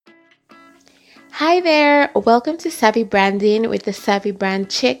Hi there, welcome to Savvy Branding with the Savvy Brand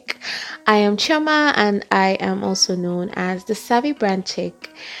Chick. I am Chama and I am also known as the Savvy Brand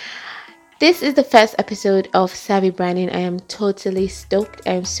Chick. This is the first episode of Savvy Branding. I am totally stoked.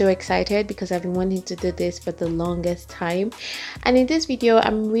 I am so excited because I've been wanting to do this for the longest time. And in this video,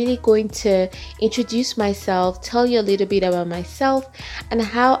 I'm really going to introduce myself, tell you a little bit about myself and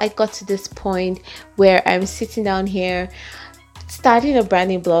how I got to this point where I'm sitting down here starting a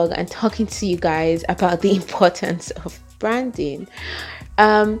branding blog and talking to you guys about the importance of branding.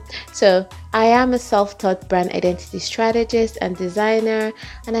 So I am a self-taught brand identity strategist and designer,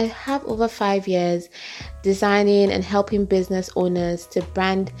 and I have over 5 years designing and helping business owners to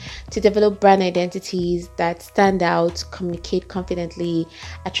develop brand identities that stand out, communicate confidently,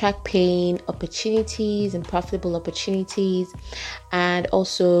 attract paying opportunities and profitable opportunities, and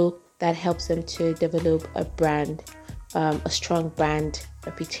also that helps them to develop a strong brand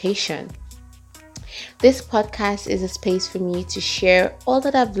reputation. This podcast is a space for me to share all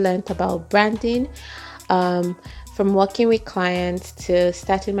that I've learned about branding, from working with clients to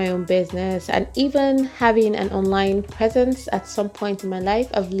starting my own business and even having an online presence at some point in my life.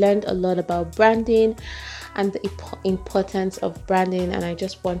 I've learned a lot about branding and the importance of branding, and I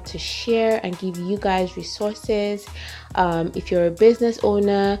just want to share and give you guys resources. If you're a business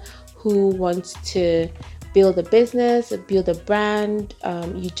owner who wants to build a business, build a brand,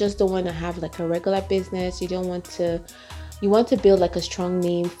 you just don't want to have like a regular business, you want to build like a strong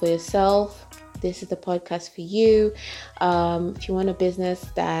name for yourself, this is the podcast for you. If you want a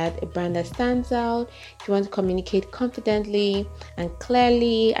brand that stands out, if you want to communicate confidently and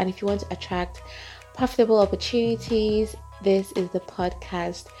clearly, and if you want to attract profitable opportunities, this is the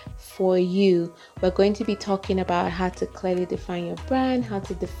podcast for you. We're going to be talking about how to clearly define your brand, how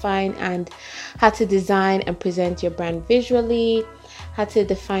to design and present your brand visually, how to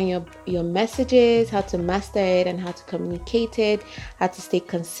define your messages, how to master it and how to communicate it, how to stay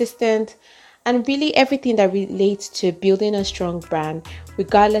consistent, and really everything that relates to building a strong brand,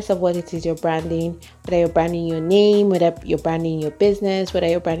 regardless of what it is you're branding, whether you're branding your name, whether you're branding your business, whether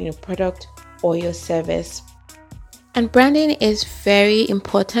you're branding your product or your service. And branding is very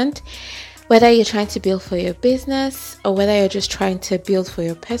important, whether you're trying to build for your business or whether you're just trying to build for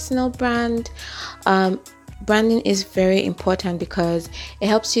your personal brand. Branding is very important because it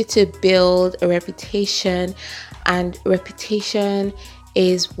helps you to build a reputation, and reputation,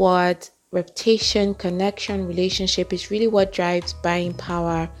 connection, relationship is really what drives buying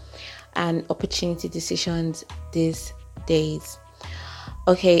power and opportunity decisions these days.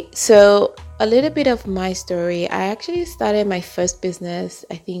 Okay, so a little bit of my story. I actually started my first business,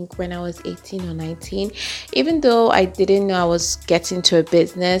 I think when I was 18 or 19. Even though I didn't know I was getting to a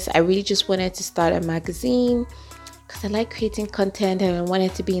business, I really just wanted to start a magazine because I like creating content and I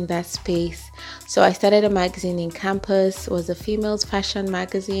wanted to be in that space. So I started a magazine in campus. It was a female's fashion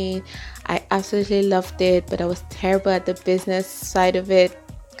magazine. I absolutely loved it, but I was terrible at the business side of it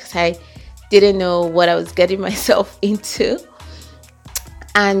because I didn't know what I was getting myself into.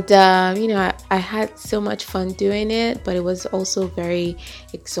 And, I had so much fun doing it, but it was also very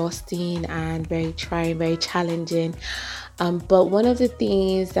exhausting and very trying, very challenging. But one of the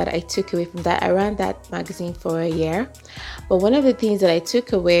things that I took away from that, I ran that magazine for a year. But one of the things that I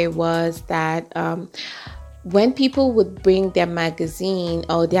took away was that when people would bring their magazine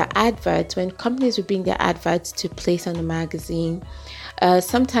or their adverts, when companies would bring their adverts to place on the magazine,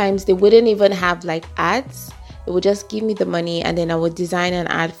 sometimes they wouldn't even have like ads. They would just give me the money and then I would design an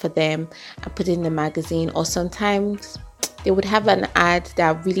ad for them and put it in the magazine. Or sometimes they would have an ad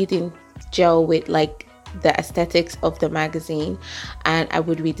that really didn't gel with like the aesthetics of the magazine, and I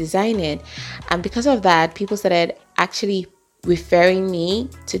would redesign it. And because of that, people started actually referring me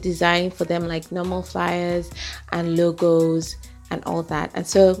to design for them like normal flyers and logos and all that. And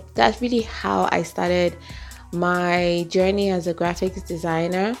so that's really how I started my journey as a graphics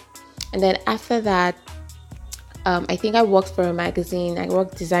designer. And then after that, I think I worked for a magazine. I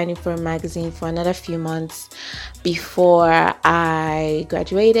worked designing for a magazine for another few months before I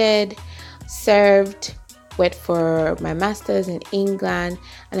graduated, went for my master's in England.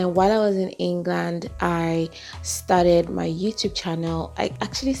 And then while I was in England, I started my YouTube channel. I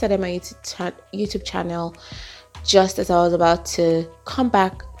actually started my YouTube channel just as I was about to come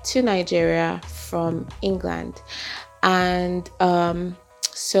back to Nigeria from England. And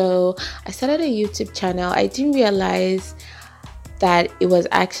so I started a YouTube channel. I didn't realize that it was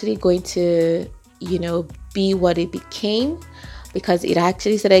actually going to, be what it became, because it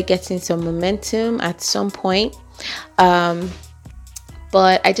actually started getting some momentum at some point.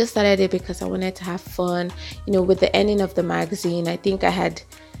 But I just started it because I wanted to have fun. With the ending of the magazine, I think I had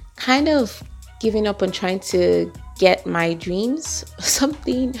kind of giving up on trying to get my dreams or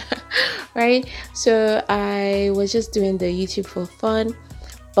something, right? So I was just doing the YouTube for fun,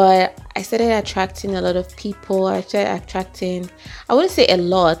 but I started attracting a lot of people. I started attracting, I wouldn't say a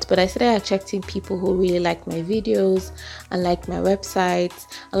lot, but I started attracting people who really liked my videos and liked my websites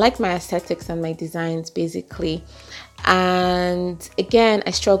and liked my aesthetics and my designs, basically. And again,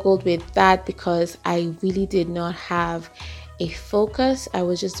 I struggled with that because I really did not have a focus. I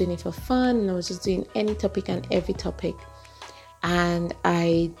was just doing it for fun, and I was just doing any topic and every topic, and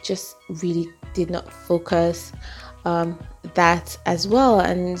I just really did not focus that as well.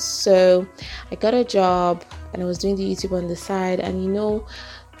 And so I got a job and I was doing the YouTube on the side, and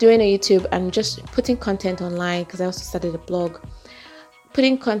doing a YouTube and just putting content online, because I also started a blog.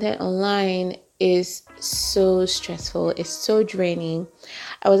 Putting content online is so stressful, it's so draining.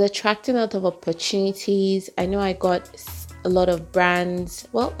 I was attracting a lot of opportunities. I know I got a lot of brands.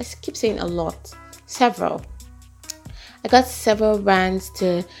 Well, I keep saying a lot, several. I got several brands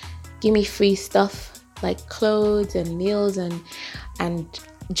to give me free stuff like clothes and meals and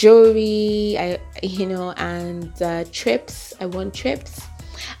jewelry. And trips. I won trips.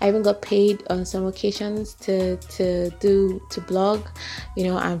 I even got paid on some occasions to blog,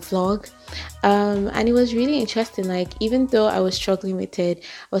 and vlog. And it was really interesting. Like, even though I was struggling with it,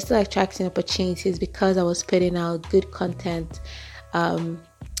 I was still attracting opportunities because I was putting out good content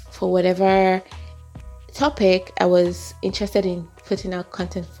for whatever topic I was interested in putting out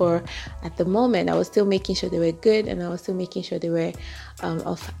content for at the moment. I was still making sure they were good, and I was still making sure they were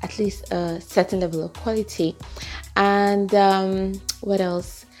of at least a certain level of quality. And what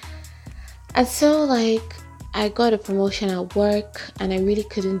else? And so, like, I got a promotion at work, and I really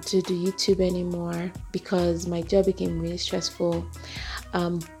couldn't do the YouTube anymore because my job became really stressful.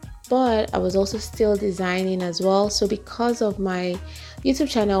 But I was also still designing as well. So because of my YouTube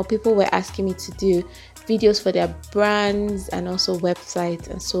channel, people were asking me to do videos for their brands and also websites.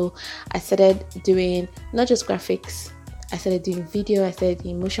 And so I started doing not just graphics. I started doing video, I started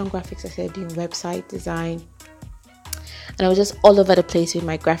doing motion graphics, I started doing website design. And I was just all over the place with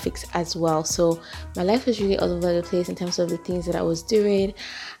my graphics as well. So my life was really all over the place in terms of the things that I was doing.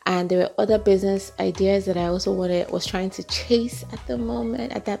 And there were other business ideas that I also was trying to chase at that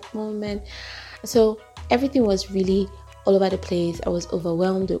moment. So everything was really all over the place. I was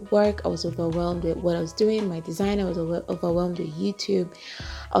overwhelmed with work. I was overwhelmed with what I was doing, my design. I was overwhelmed with YouTube.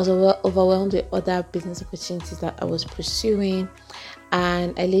 I was overwhelmed with other business opportunities that I was pursuing.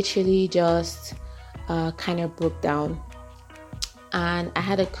 And I literally just kind of broke down. And I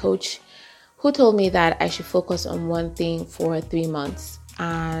had a coach who told me that I should focus on one thing for 3 months.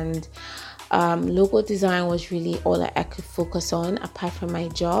 And logo design was really all I could focus on apart from my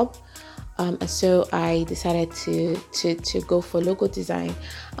job. And so I decided to go for logo design.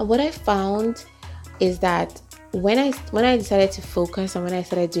 And what I found is that when I decided to focus and when I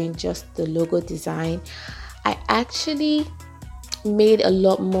started doing just the logo design, I actually made a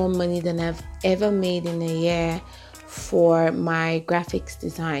lot more money than I've ever made in a year for my graphics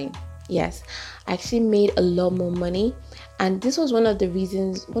design. Yes, I actually made a lot more money. And this was one of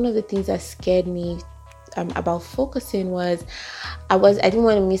the things that scared me about focusing was I didn't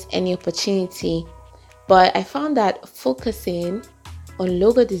want to miss any opportunity. But I found that focusing on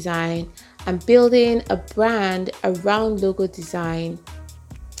logo design and building a brand around logo design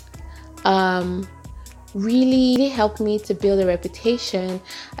really helped me to build a reputation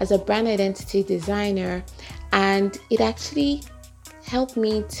as a brand identity designer. And it actually helped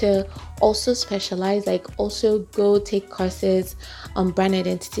me to also specialize, like also go take courses on brand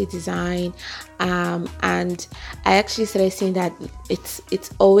identity design. And I actually started seeing that it's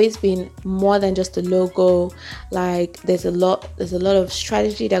always been more than just a logo. Like there's a lot of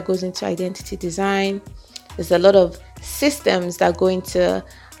strategy that goes into identity design. There's a lot of systems that go into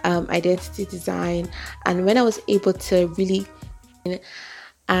identity design. And when I was able to really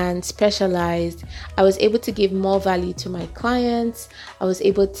and specialized, I was able to give more value to my clients. I was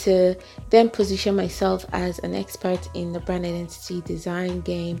able to then position myself as an expert in the brand identity design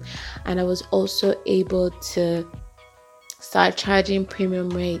game. And I was also able to start charging premium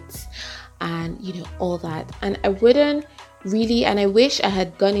rates and all that. And I wish I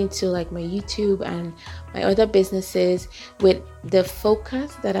had gone into like my YouTube and my other businesses with the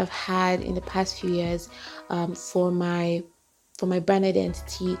focus that I've had in the past few years for my brand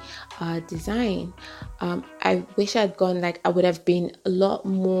identity design. I wish I'd gone, like I would have been a lot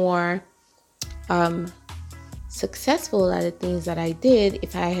more successful at the things that I did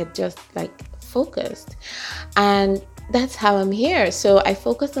if I had just like focused. And that's how I'm here. So I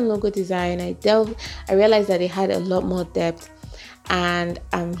focused on logo design. I realized that it had a lot more depth. And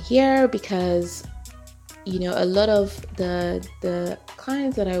I'm here because a lot of the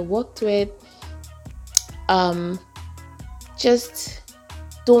clients that I worked with just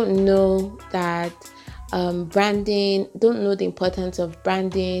don't know that branding, don't know the importance of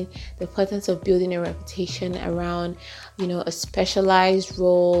branding, the importance of building a reputation around a specialized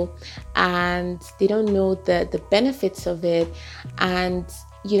role, and they don't know the benefits of it. And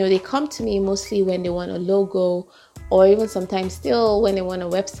they come to me mostly when they want a logo, or even sometimes still when they want a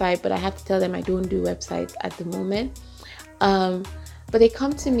website, but I have to tell them I don't do websites at the moment. But they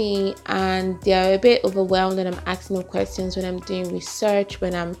come to me and they're a bit overwhelmed, and I'm asking them questions when I'm doing research,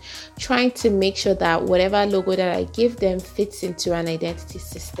 when I'm trying to make sure that whatever logo that I give them fits into an identity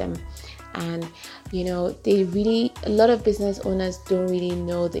system. And a lot of business owners don't really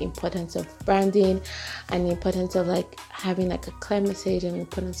know the importance of branding, and the importance of having a clear message, and the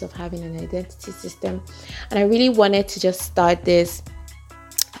importance of having an identity system. And I really wanted to just start this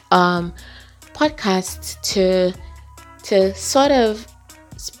podcast to sort of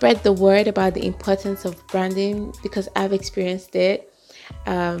spread the word about the importance of branding, because I've experienced it.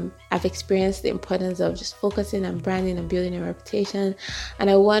 I've experienced the importance of just focusing on branding and building a reputation, and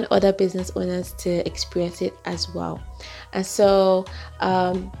I want other business owners to experience it as well. And so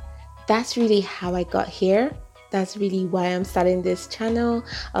that's really how I got here. That's really why I'm starting this channel.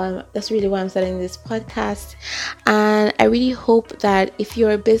 That's really why I'm starting this podcast. And I really hope that if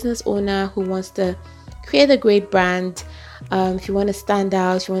you're a business owner who wants to create a great brand, if you want to stand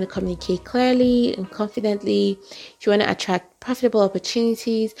out, if you want to communicate clearly and confidently, if you want to attract profitable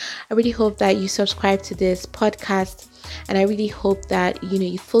opportunities, I really hope that you subscribe to this podcast. And I really hope that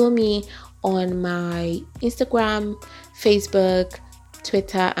you follow me on my Instagram, Facebook,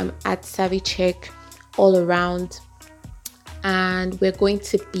 Twitter. I'm at Savvy Chick all around, and we're going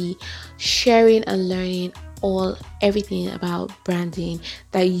to be sharing and learning everything about branding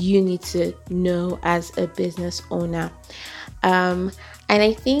that you need to know as a business owner. And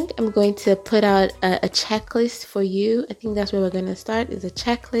I think I'm going to put out a checklist for you. I think that's where we're going to start, is a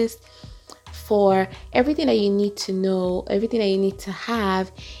checklist for everything that you need to know, everything that you need to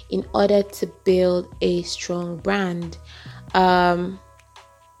have in order to build a strong brand.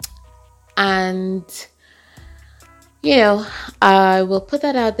 I will put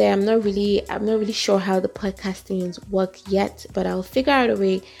that out there. I'm not really sure how the podcastings work yet, but I'll figure out a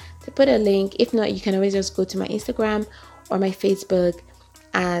way to put a link. If not, you can always just go to my Instagram or my Facebook,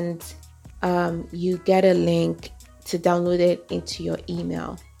 and you get a link to download it into your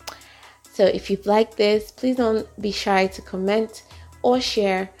email. So if you've liked this, please don't be shy to comment or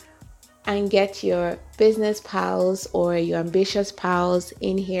share, and get your business pals or your ambitious pals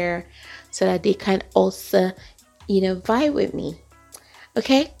in here so that they can also vibe with me.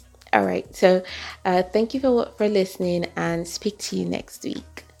 Okay? All right. So thank you for listening, and speak to you next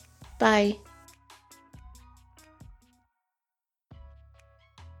week. Bye.